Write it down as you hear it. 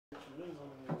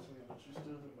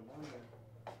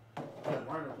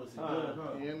pussy good,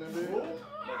 huh? Yeah, no, dude.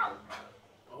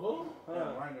 Oh?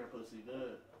 That Reiner pussy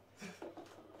good.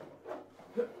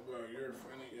 Bro, you're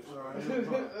funny.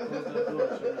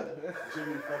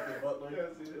 Jimmy fucking Butler.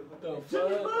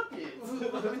 Jimmy Buckets.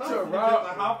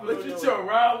 Look at your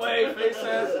raw leg face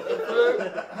ass.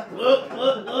 Look,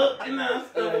 and that's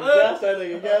the look. Gas that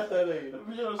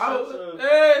nigga.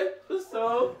 Hey,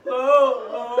 so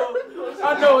low. I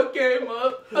know it came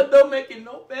up. I don't make it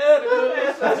no better.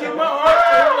 I keep my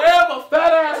arm forever,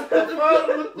 fat ass.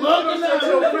 Looking at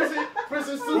your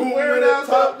Prison suit wearing out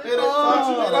top.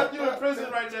 Like you in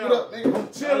prison right now.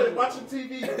 Chilling, watching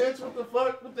TV. Bitch, what the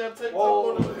fuck? With that TikTok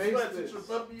on the sweats with your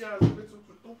puppy ass. Bitch, with your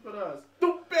stupid ass.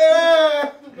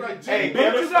 Stupid. Like, hey,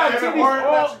 bitch, you got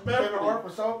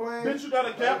titties all. Bitch, you got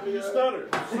a cap and you stutter.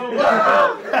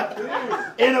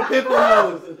 In a pickle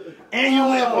nose. And you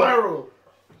went viral.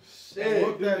 Shit.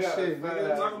 Look that shit.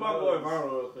 Talk about going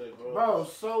viral real quick, bro. Bro,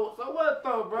 so what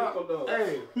though, bro?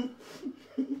 Hey.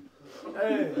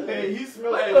 Hey, he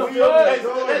smells like like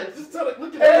hey, just tell it,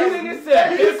 look at hey, that. Nigga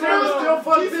said, he still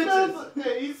fuck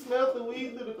bitches. He smelled the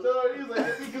weed through the door. He was like,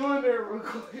 let me go in there real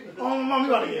quick. Oh, mom, you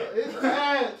gotta get It's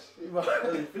cash.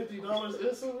 $50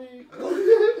 instantly.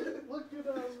 Look at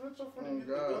us, bitch. I'm finna get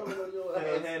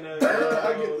the I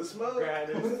get the smoke. Grab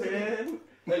this 10.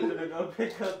 They gonna go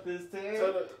pick up this 10.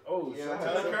 Tell the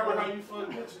camera how you fuck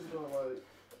bitches though, like.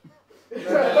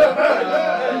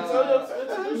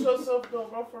 Introduce yourself though,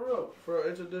 bro, for real. Bro,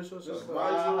 introduce yourself.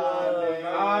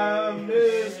 I'm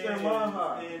Mr.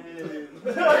 Maha.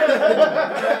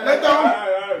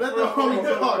 Let the homie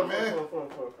talk, man.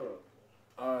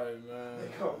 Alright, man. They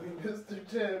call me Mr.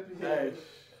 Champion. Hey,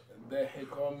 they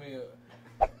call me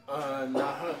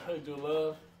not heard your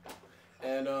love.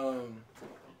 And oh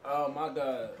my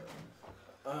God.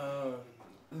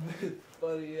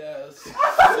 Funny ass.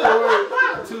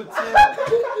 210. You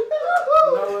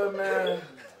know what, man?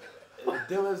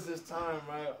 There was this time,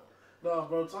 right? No,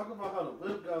 bro, talk about how the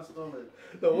whip got stolen.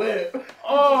 The whip.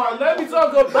 Oh, let me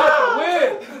talk about the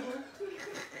whip.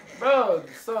 Bro,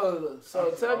 so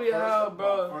tell me how,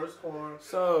 bro. First corn.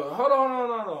 So, hold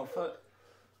on.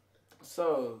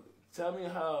 So, tell me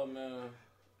how, man.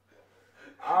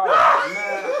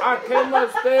 I came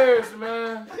upstairs,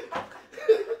 man,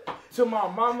 to my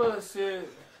mama said,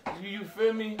 you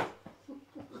feel me?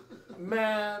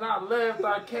 Man, I left,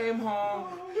 I came home,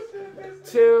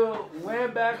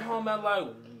 went back home at like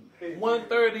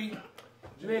 1:30,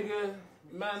 nigga,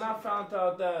 man, I found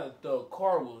out that the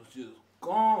car was just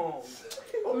gone.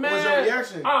 Man, what was your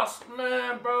reaction?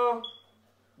 Man, bro,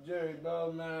 Jerry,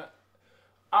 bro, man.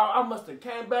 I must have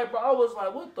came back, bro. I was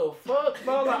like, what the fuck,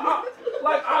 bro?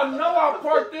 I know I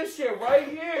parked this shit right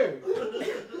here.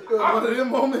 One of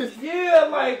them moments? Yeah,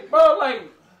 like, bro, like,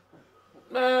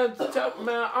 man,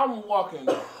 I'm walking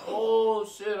the whole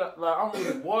shit. Like, I'm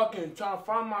really walking, trying to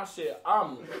find my shit.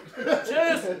 I'm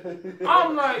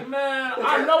like, man,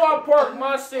 I know I parked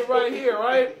my shit right here,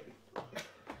 right?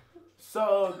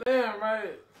 So then,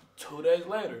 right, 2 days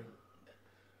later,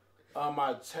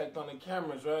 I checked on the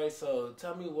cameras, right? So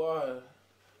tell me why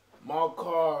my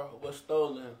car was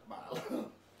stolen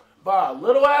by a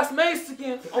little ass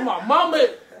Mexican on my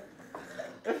mama.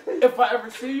 If I ever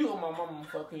see you on my mama, I'm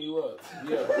fucking you up.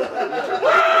 Yeah.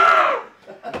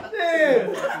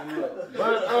 Damn.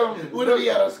 But what if he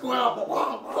had a squirrel?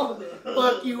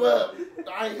 Fuck you up.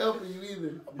 I ain't helping you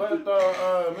either. But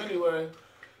anyway,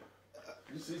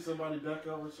 you see somebody back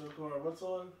out with your car. What's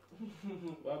on?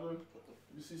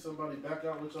 You see somebody back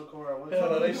out with your car. Hell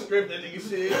no, they stripped that nigga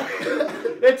shit.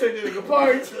 They took that nigga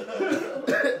apart.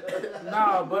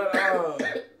 Nah, but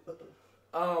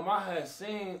I had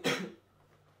seen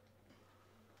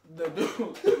the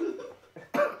dude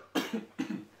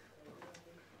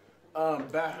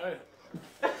back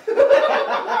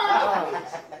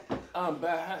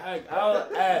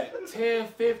out at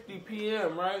 10:50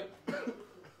 p.m. right?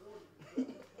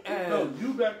 And no,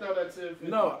 you backed out at 10:50.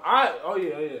 No,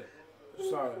 yeah.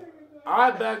 Sorry.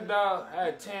 I backed out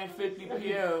at 10:50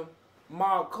 p.m.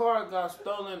 My car got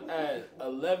stolen at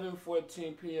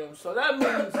 11:14 p.m. So that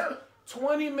means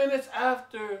 20 minutes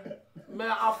after,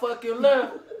 man, I fucking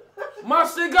left, my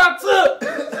shit got took.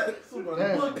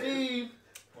 Somebody booked Eve.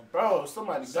 Bro,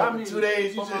 somebody got me. 2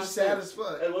 days, you just sad as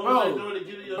fuck. And what was they doing to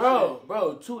get in your shit?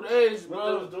 Bro, 2 days, bro. What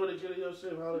they was doing to get in your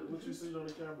shit? What you see on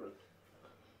the camera?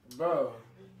 Bro.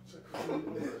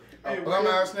 Hey, bum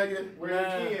ass nigga. Where the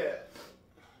key at?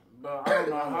 Bro, I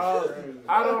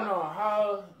don't know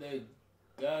how they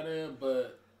got in,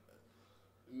 but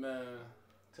man,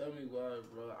 tell me why,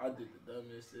 bro. I did the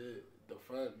dumbest shit. The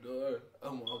front door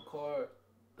of my car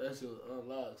that shit was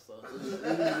unlocked, so we need to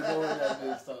go in that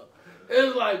bitch, so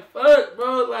it's like, fuck,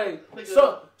 bro, like,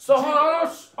 so hold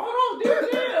on,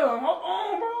 damn, hold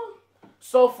on, bro.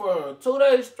 So for 2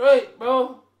 days straight,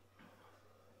 bro,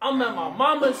 I'm at my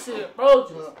mama's shit, bro,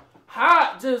 just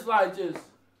hot,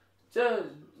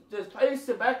 just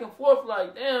pacing back and forth,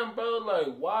 like, damn, bro,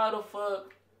 like, why the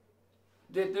fuck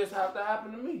did this have to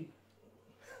happen to me?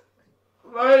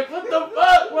 Like, what the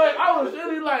fuck? Like, I was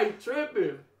really, like,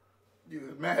 tripping. You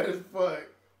was mad as fuck.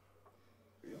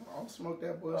 I don't smoke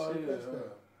that bullshit.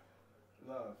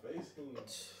 Nah, face him.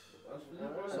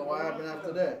 So what happened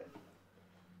after that?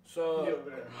 So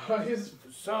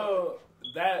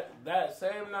that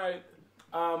same night,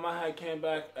 I had came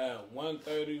back at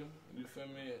 1:30. You feel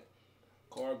me?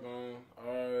 Car gone. I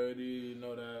already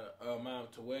know that. I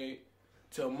have to wait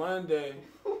till Monday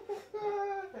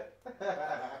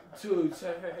to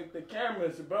check the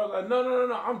cameras, bro. Like,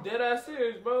 no. I'm dead ass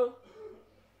serious, bro.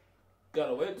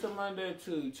 Gotta wait till Monday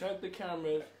to check the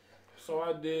cameras. So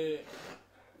I did.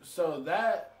 So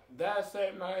that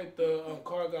same night, the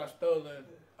car got stolen.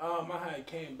 I had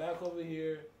came back over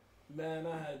here. Man,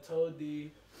 I had told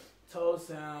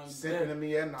Sam. Sitting to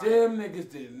me at night. Them niggas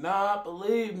did not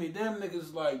believe me. Them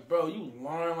niggas like, bro, you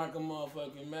lying like a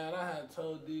motherfucking man. I had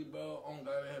told D, bro, on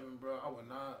God in heaven, bro, I would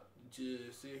not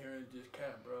just sit here and just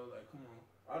cap, bro. Like, come on.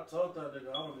 I told that nigga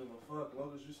I don't give a fuck,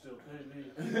 long as you still pay me.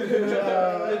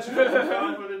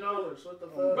 $500. What the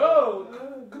fuck? Bro,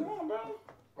 come on, bro.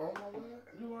 Oh my God.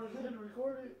 You already did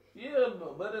record it? Yeah,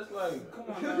 but it's like, come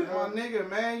on, man. My nigga,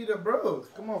 man, you the bro.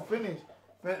 Come on, finish.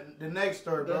 The next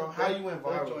story, bro. How you went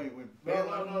viral? No. You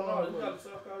gotta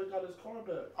tell how he got his car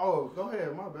back. Oh, go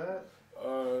ahead. My bad.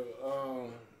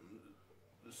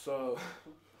 So,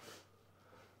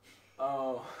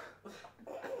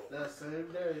 That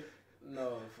same day.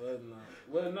 no, fuck no.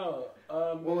 Well, no.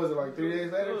 What was it, like 3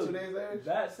 days later? 2 days later?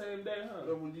 That same day,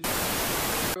 huh? When you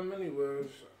Anyways,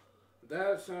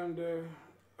 that same day,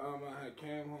 I had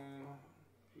came home.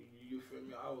 You feel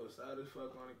me? I was sad as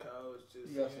fuck on the couch. Just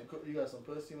You got some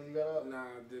pussy when you got out? Nah,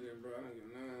 I didn't, bro. I didn't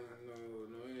get no,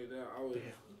 any of that. I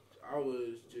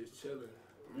was just chilling.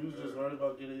 You was just worried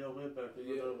about getting your whip back.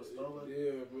 You know it was stolen?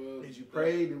 Yeah, bro. Did you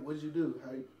pray? What'd you do?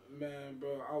 Man,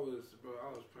 bro, I was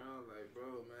proud. Like,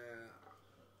 bro, man,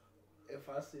 if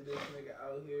I see this nigga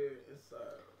out here, it's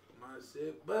my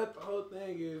shit. But the whole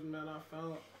thing is, man,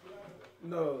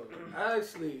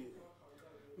 actually,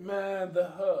 man, the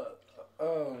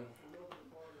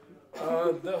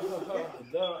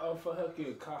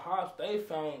fucking cops, they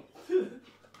found it.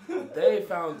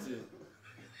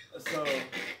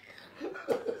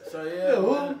 So yeah.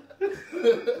 Man.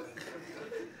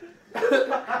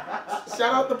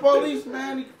 Shout out the police,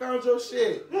 man. He found your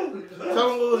shit. Tell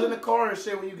him what was in the car and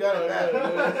shit when you got it back.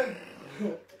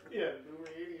 Yeah, the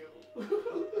radio.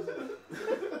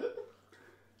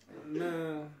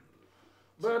 Man.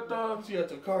 But She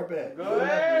got your car back. Go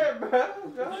ahead, bro. Go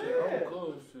ahead. I'm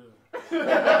cool, shit.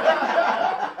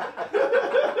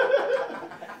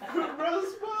 Bro,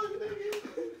 smoke, nigga.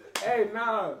 Hey,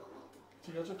 nah. She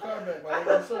got your car back, man.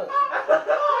 What's up?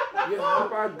 Yeah,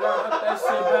 hope I got that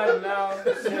shit back now.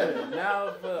 Shit,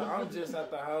 now, but I'm just at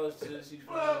the house, just, you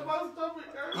feel me? My stomach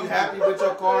hurts. You happy with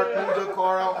your car? Cleaned your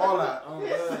car out? All that.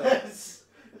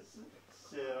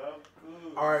 Shit, I'm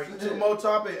cool. All right, 2 more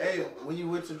topics. Hey, when you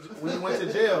went to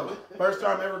jail, first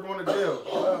time ever going to jail.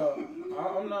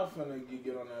 I'm not finna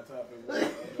get on that topic.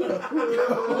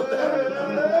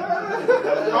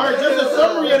 All right, just a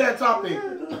summary of that topic.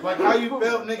 Like how you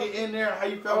felt, nigga, in there. How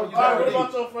you felt when you got What released.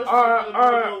 about your first All right.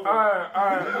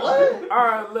 What? All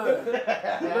right, look. You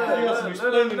got some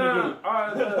explaining to do. All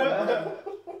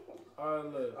right,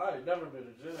 look. I ain't never been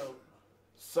to jail.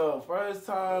 So, first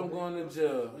time going to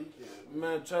jail.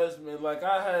 Man, trust me, like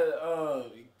I had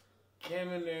came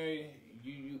in there,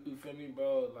 you feel me,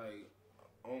 bro? Like,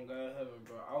 on God heaven,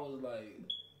 bro.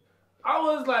 I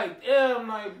was like, damn,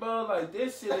 like, bro, like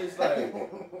this shit is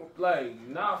like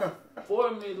not for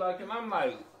me, like, and I'm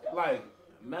like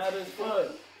mad as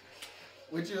fuck.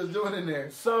 What you was doing in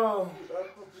there? So, I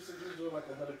thought you said you was doing like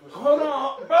 100%. hold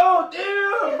on, bro,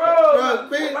 damn, bro.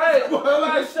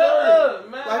 Like, shut up,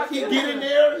 man. Like he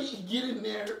get in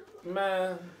there.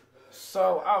 Man,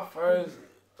 so I first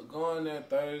going there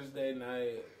Thursday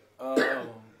night. I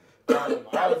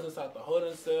was just at the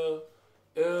holding cell.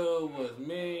 It was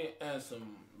me and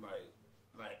some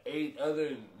like 8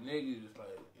 other niggas,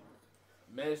 like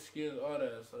Mexicans, all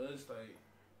that. So it's like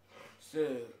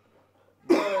shit.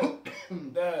 But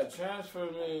that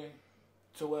transferred me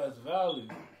to West Valley,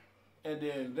 and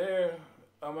then there,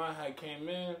 I had came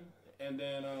in, and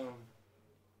then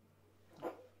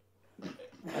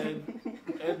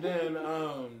And then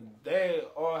they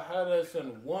all had us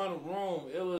in one room.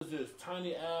 It was this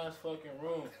tiny ass fucking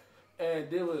room. And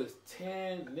there was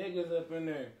 10 niggas up in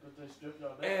there. Did they strip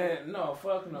y'all down? And no,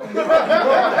 fuck no. Bro,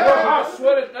 I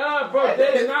swear to God, bro,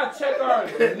 they did not check our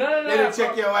none of that. They didn't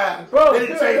check your ass. Bro, they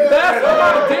didn't check that's what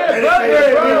I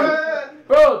did, bro.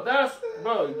 Bro, that's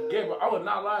Gabriel, I would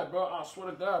not lie, bro. I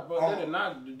swear to God, bro, they did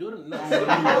not do the no shit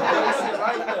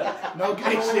like that. No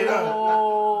gay shit up.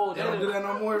 Oh, They don't do that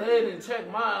no more. They didn't check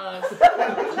mine.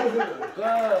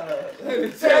 God, They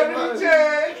didn't check mine.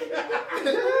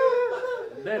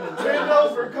 They didn't check Bend mine.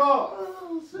 over, call.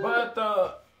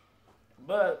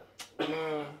 But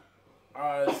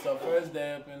alright, so first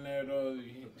day up in there though,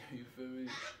 you feel me?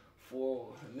 4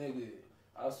 nigga.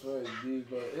 I swear it's deep,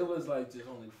 bro. It was like just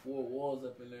only 4 walls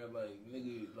up in there, like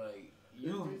nigga, like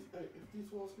you. If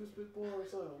these walls get spit more or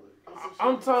something.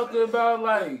 I'm talking about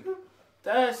like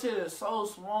that shit is so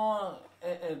small,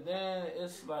 and then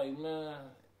it's like man,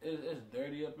 it's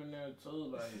dirty up in there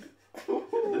too, like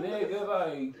nigga,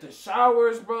 like the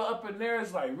showers, bro, up in there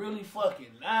is like really fucking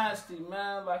nasty,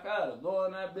 man. Like I had to go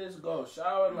in that bitch, go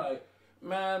shower, like.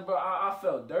 Man, bro, I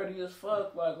felt dirty as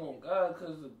fuck, like, on God,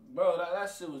 because, bro, that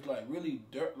shit was, like, really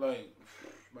dirt, like...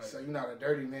 So you're not a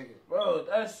dirty nigga. Bro,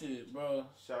 that shit, bro.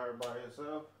 Shower by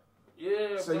yourself?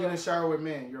 Yeah, So bro. you didn't shower with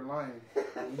men. You're lying.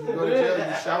 When you go to jail,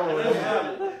 you shower with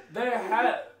men. They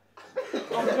had...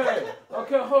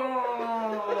 Okay, hold on.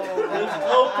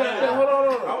 Okay, hold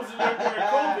on. I was in there during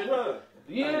COVID, huh?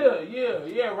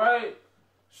 Yeah, right?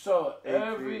 So,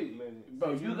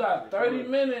 bro, you got 30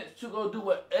 minutes to go do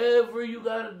whatever you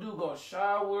gotta do. Go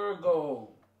shower, go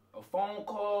a phone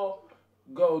call,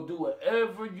 go do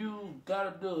whatever you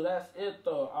gotta do. That's it,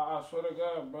 though. I swear to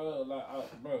God, bro.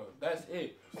 Like, bro, that's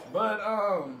it. But,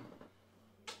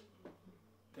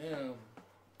 damn.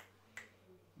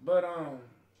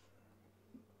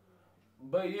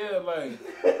 But yeah, like,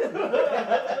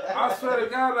 I swear to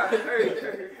God, like,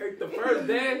 hey, the first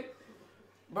day,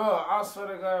 bro, I swear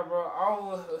to God, bro, I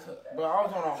was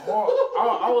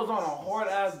on a hard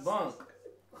ass bunk.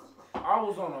 I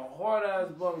was on a hard ass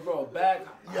bunk, bro. Back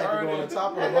You had to go on the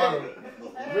top or the bottom.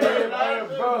 really,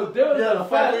 bro. There was a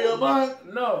fat your bunk.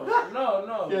 No,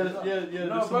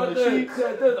 Yeah, bro.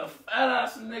 There's a fat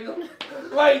ass nigga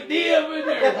like D up in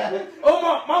there. Oh,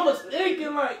 my mama's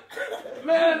thinking like,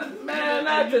 man,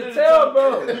 not to tell,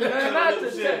 bro. Man, not to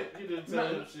tell. You didn't tell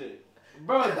him shit.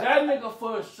 Bro, that nigga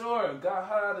for sure got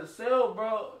high out of cell,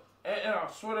 bro. And I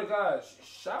swear to God,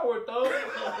 showered though.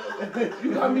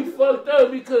 You got me fucked up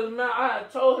because, man, I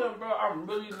had told him, bro, I'm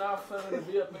really not feeling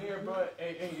to be up in here, bro.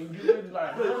 And you really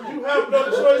like, You have no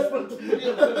choice but to be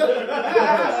up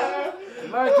there.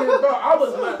 like, bro, I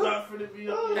was not for to be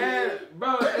up there. and,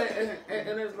 bro,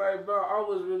 and it's like, bro, I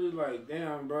was really like,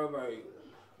 damn, bro, like,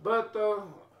 but though,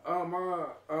 I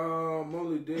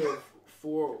only did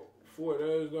 4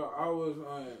 days though. I was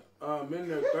in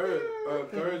there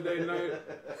Thursday night,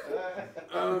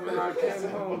 and I came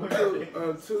home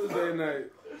Tuesday night.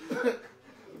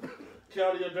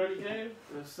 County a dirty game?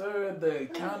 Yes, sir. The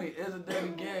county is a dirty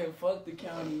game. Fuck the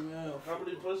county, man. How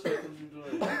many push-ups was you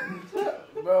doing?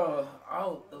 Bro, I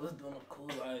was doing a cool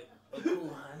 100.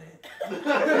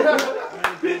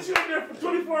 Bitch, you in there for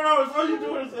 24 hours. All you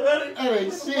doing is a headache. That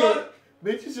ain't shit.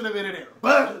 Bitch, you should have been in there.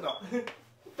 But no.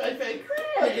 Fake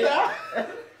crazy.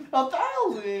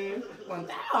 1,000.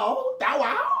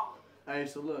 1,000. Hey,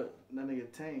 so look, that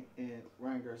nigga Tank and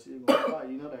Ryan Garcia gonna fight.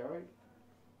 You know that, right?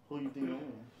 Who you think gonna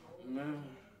win? Man,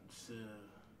 shit.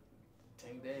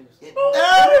 Tank Davis. Hey,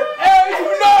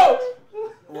 you know!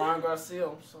 Ryan Garcia,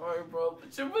 I'm sorry, bro.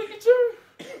 But your picture.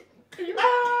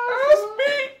 That's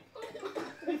me.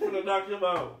 He finna knock him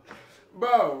out.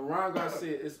 Bro, Ryan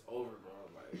Garcia, it's over, bro.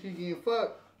 Like, he getting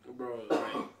fucked. bro,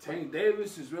 like, Tank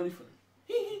Davis is really funny.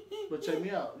 But check me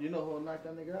out. You know who'll knock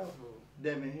that nigga out?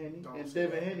 Devin Haney. Don't And say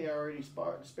Devin Haney already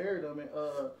spared him. And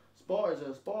spars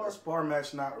a spar. Spar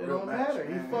match not It real don't match, matter.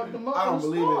 man. He fucked him up. I don't in the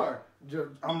believe spar. it.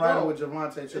 I'm riding Bro, with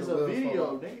Javante to it's the a wheels video.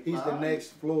 fall off. They- He's the next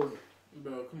Floyd.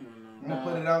 Bro, come on I'm now.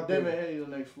 gonna put it out there. Devin Haney the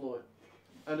next Floyd.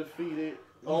 Undefeated.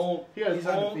 He has he's his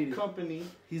own undefeated. company.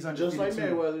 He's Just undefeated like too.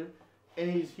 Mayweather. And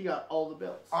he got all the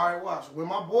belts. All right, watch. When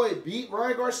my boy beat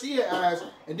Ryan Garcia ass,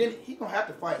 and then he gonna have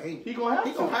to fight Haney. He gonna have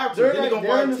He to. gonna have to. They're Then he like- gonna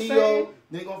they're in fight the Tito. same-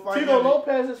 Then he gonna fight Tito Haney.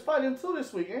 Lopez is fighting too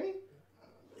this week, ain't he?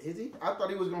 Is he? I thought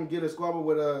he was gonna get a squabble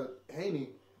with Haney,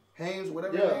 Haynes,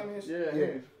 whatever his name is. Yeah, yeah.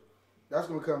 That's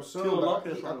gonna come soon. Tito but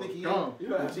Lopez I think he. gone.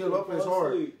 Tito Lopez fall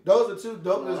hard. asleep. Those are two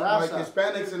dopest Nah, like that's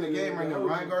Hispanics in the game right now.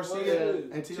 Ryan Garcia Yeah.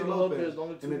 and Tito Tito Lopez. Lopez, the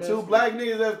only two And the best two ones. black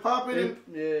niggas that's popping.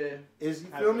 Yeah. Is you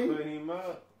feel me? Put him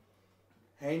up.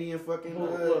 Haney and fucking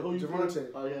Who you Javante.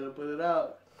 put? Oh, you had to put it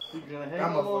out. You gonna hang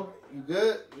I'm on? You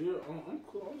good? Yeah, I'm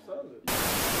cool. I'm solid.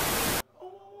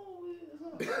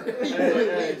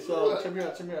 Hey, so check me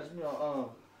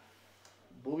out.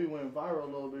 Boobie went viral a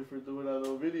little bit for doing that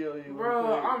little video.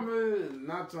 Bro, I'm really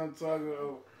not trying to talk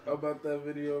about that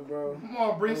video, bro. Come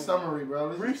on, brief summary,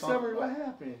 bro. Brief summary, what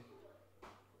happened?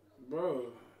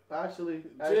 Bro. Actually,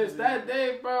 Just that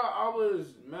day, bro, I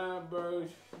was mad, bro.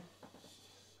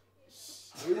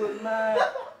 He was mad.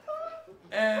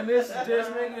 And this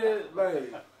nigga,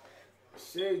 like,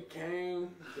 shit came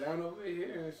down over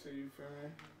here and shit, you feel me?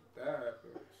 That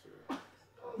happened, shit.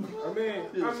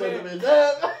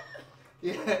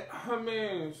 I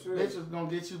mean, shit. Bitch was gonna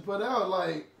get you put out,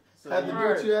 like, So had to do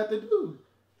what you had to do.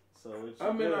 So what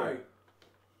I mean, like,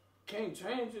 can't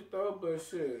change it though, but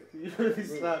shit. You really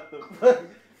slapped the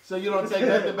So you don't take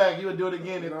nothing back. You would do it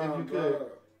again if you could.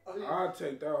 I'll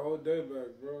take that whole day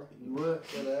back, bro. You would?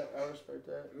 For that, I respect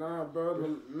that. Nah,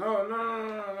 bro. No,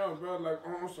 bro. Like,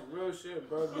 on some real shit,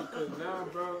 bro. Because now,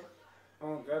 bro, I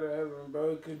don't gotta have him,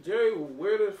 bro. Because Jerry was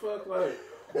weird as fuck. Like,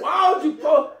 why would you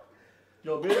post?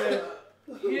 Yo, bitch.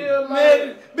 Yeah,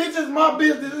 Man, bitch, it's my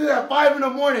business. It's at 5 in the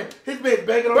morning. His bitch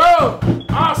begging on. Bro,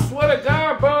 I swear to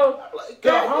God, bro. Like, The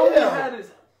homie goddamn. had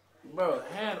his, bro,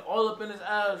 hand all up in his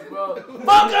ass, bro.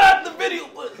 Fuck up the video,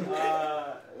 but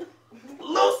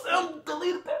Lil Sam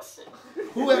deleted that shit.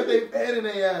 Who had their head in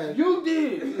their ass? You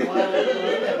did.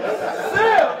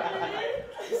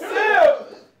 Sam,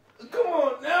 come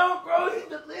on now, bro. He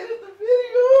deleted the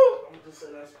video. I'm just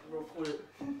saying that shit real quick.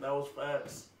 That was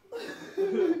fast.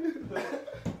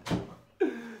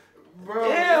 Bro.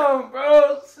 Damn,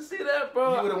 bro. See that,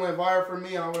 bro? You would have went viral for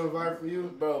me and I would have viral for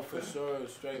you. Bro, for sure,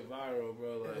 straight viral,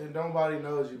 bro. Like, And nobody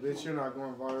knows you, bitch. You're not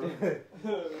going viral.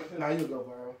 Now you go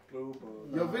viral.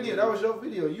 Your video, that was your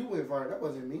video. You went viral. That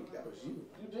wasn't me. That was you.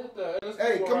 you did that. That's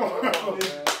Hey, come on.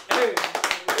 Hey.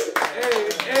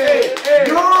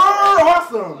 You're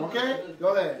awesome, okay?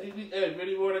 Go ahead. Hey,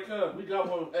 ready more to come. We got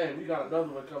one. Hey, we got another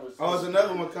one coming. Oh, there's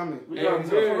another one coming. We got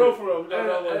for real. We got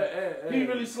another one. He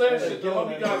really slayed shit. The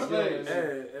homie got slaves.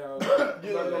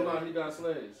 You not gonna lie, he got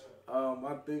slaves. I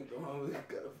think the homie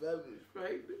got a family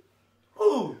pregnant.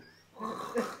 Who?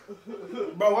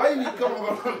 Bro, why you need to come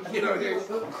on? Get on here.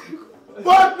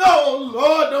 What? No,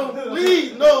 Lord, don't.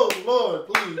 Please, no, Lord,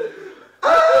 please.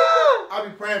 I'll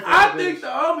be praying for you. I bitch. think the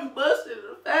homie busted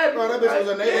a family. Bro, that bitch was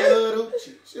a neighborhood.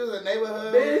 She was a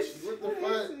neighborhood. Bitch. What the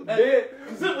fuck?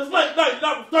 Cause it was like that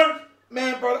was 30.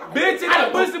 Man, bro. Bitch, and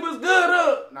that pussy was good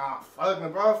up. Nah, fuck me,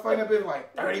 bro. I was fucking that bitch for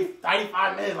like 30,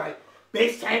 35 minutes. Like,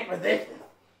 bitch can't resist it.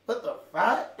 What the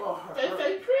fuck? They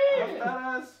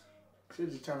She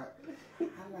was just trying to. I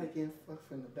like getting fucked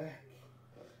from the back.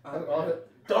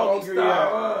 Doggy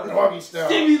style. Doggy style.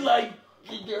 She be like,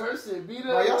 you get her shit beat up.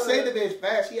 Bro, y'all say the bitch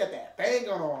fast. She had that thing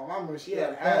on her. I remember she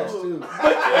had ass too.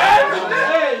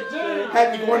 Hey, Jay.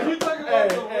 Had the corner.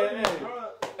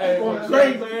 Hey, Going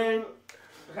crazy.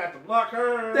 Had to block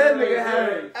her. That nigga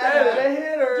had that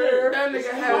hit her. That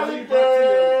nigga had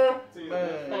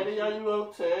Honey, are you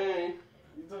okay?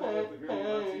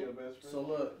 So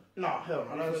look, No, hell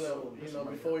no. you know,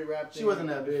 before we wrap, She wasn't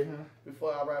that big, huh?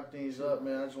 Before I wrap things up,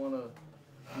 man, I just wanna,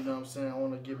 you know what I'm saying, I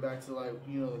wanna get back to like,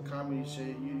 you know, the comedy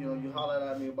shit. You know, you hollered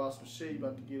at me about some shit you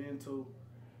about to get into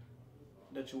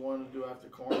that you want to do after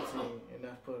quarantine, and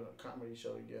that's putting a comedy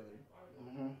show together.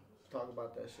 Talk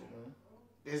about that shit, man.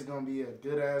 It's gonna be a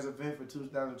good ass event for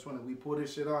 2020. We pull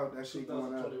this shit off. That shit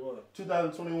going out.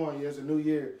 2021. Yeah, it's a new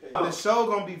year. The show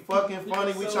gonna be fucking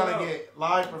funny. We trying to get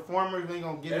live performers. We ain't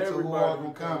gonna get into who all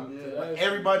gonna come. But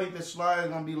everybody at the slide is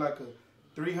gonna be like a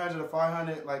 300 to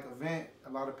 500 like event. A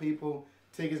lot of people.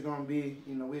 Tickets gonna be.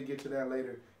 You know, we'll get to that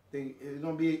later. It's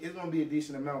gonna be a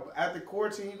decent amount. But after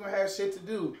quarantine, you gonna have shit to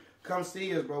do. Come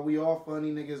see us, bro. We all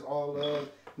funny niggas, all love,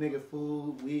 nigga,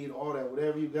 food, weed, all that.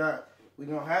 Whatever you got. We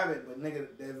gonna have it, but nigga,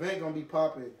 the event gonna be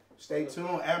popping. Stay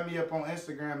tuned. Add me up on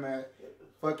Instagram at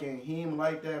fucking him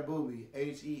like that Boobie.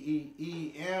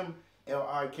 HeemLike,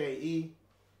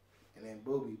 and then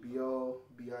Boobie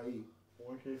BOBIE.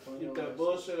 Keep that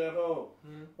bullshit at home.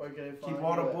 Keep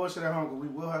all the bullshit at home, cause we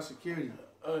will have security.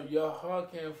 Your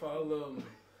heart can't follow me.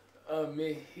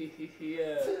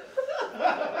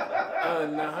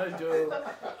 Nigel,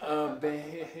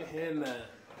 Ben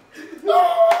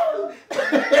No!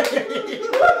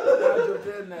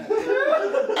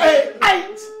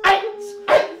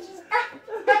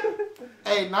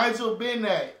 Hey, Nigel been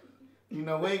that. You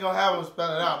know, we ain't gonna have him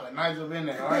spell it out, but Nigel been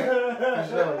that, alright? For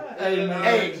sure.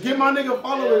 Hey, get my nigga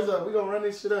followers up. We gonna run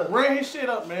this shit up. Run his shit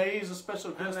up, man. He's a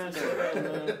special guest today. You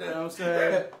know what I'm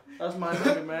saying? That's my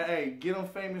nigga, man. Hey, get him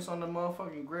famous on the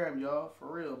motherfucking gram, y'all. For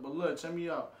real. But look, check me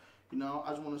out. You know, I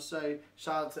just want to say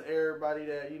shout out to everybody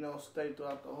that, you know, stayed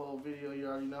throughout the whole video. You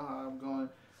already know how I'm going,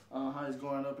 how he's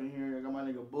going up in here. I got my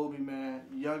nigga Boobie, man.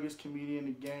 Youngest comedian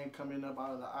in the game coming up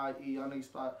out of the IE. Y'all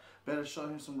niggas better show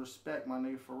him some respect, my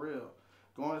nigga, for real.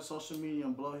 Go on to social media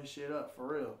and blow his shit up, for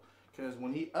real. Because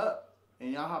when he up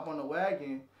and y'all hop on the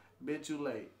wagon, bitch, you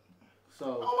late.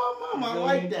 So, oh, my mama, I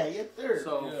like that. You're third.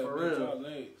 So, yeah, for real.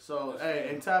 So, that's hey,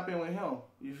 and tap in with him.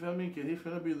 You feel me? Because he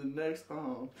finna be the next,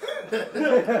 Mr.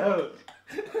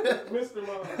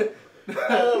 Mom.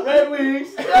 Red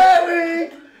Wings. Red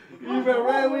Wings. You remember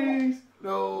Red Wings?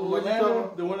 No, what you talking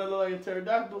about? The one that look like a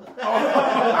pterodactyl.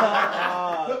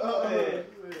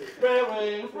 Red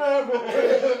Wings, Red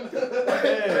Wings.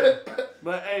 Yeah.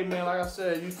 But hey, man, like I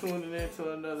said, you tuning in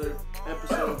to another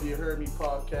episode of the You Heard Me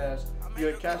podcast.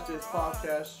 You can catch this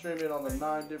podcast, stream it on the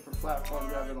 9 different platforms.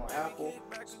 You have it on Apple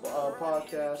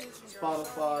Podcasts,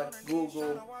 Spotify,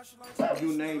 Google,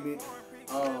 you name it.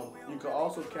 You can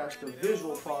also catch the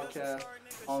visual podcast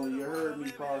on the You Heard Me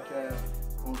podcast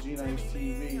on G Nice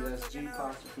TV. That's G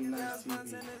apostrophe Nice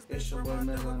TV. It's your boy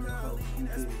Melon, the host. You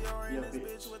dig? Yeah,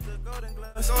 bitch.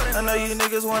 I know you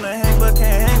niggas wanna hang but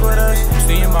can't hang with us.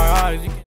 See in my eyes.